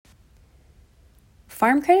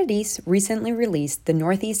Farm Credit East recently released the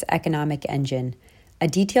Northeast Economic Engine, a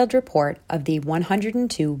detailed report of the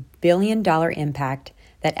 $102 billion impact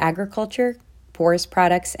that agriculture, forest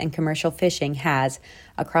products, and commercial fishing has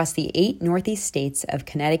across the 8 Northeast states of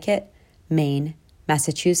Connecticut, Maine,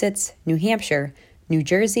 Massachusetts, New Hampshire, New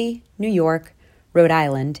Jersey, New York, Rhode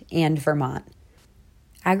Island, and Vermont.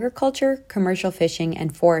 Agriculture, commercial fishing,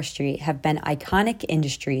 and forestry have been iconic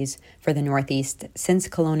industries for the Northeast since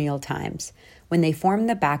colonial times, when they formed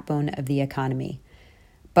the backbone of the economy.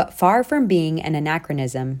 But far from being an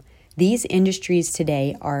anachronism, these industries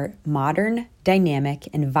today are modern, dynamic,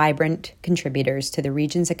 and vibrant contributors to the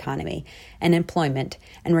region's economy and employment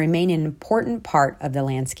and remain an important part of the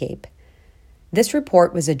landscape. This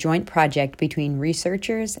report was a joint project between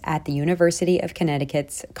researchers at the University of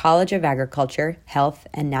Connecticut's College of Agriculture, Health,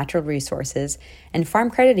 and Natural Resources and Farm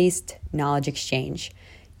Credit East Knowledge Exchange,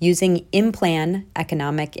 using IMPLAN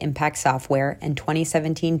economic impact software and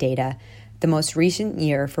 2017 data, the most recent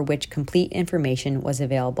year for which complete information was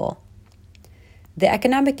available. The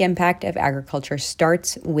economic impact of agriculture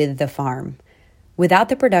starts with the farm. Without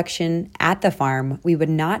the production at the farm, we would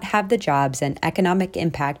not have the jobs and economic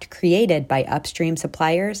impact created by upstream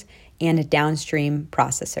suppliers and downstream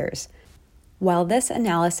processors. While this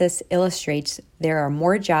analysis illustrates there are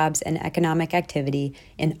more jobs and economic activity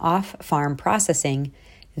in off-farm processing,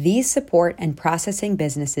 these support and processing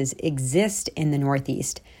businesses exist in the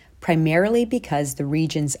Northeast, primarily because the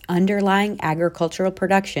region's underlying agricultural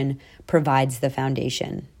production provides the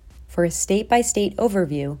foundation. For a state-by-state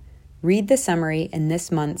overview, read the summary in this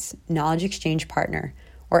month's Knowledge Exchange Partner,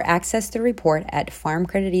 or access the report at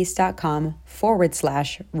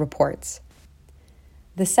farmcrediteast.com/reports.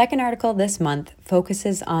 The second article this month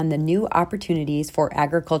focuses on the new opportunities for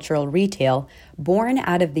agricultural retail born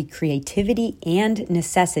out of the creativity and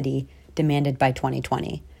necessity demanded by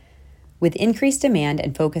 2020. With increased demand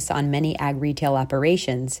and focus on many ag retail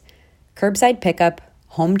operations, curbside pickup,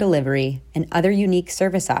 home delivery, and other unique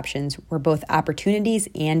service options were both opportunities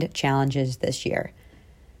and challenges this year.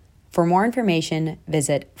 For more information,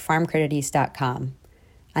 visit farmcrediteast.com.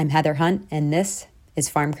 I'm Heather Hunt, and this is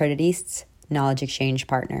Farm Credit East's Knowledge Exchange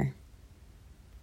Partner.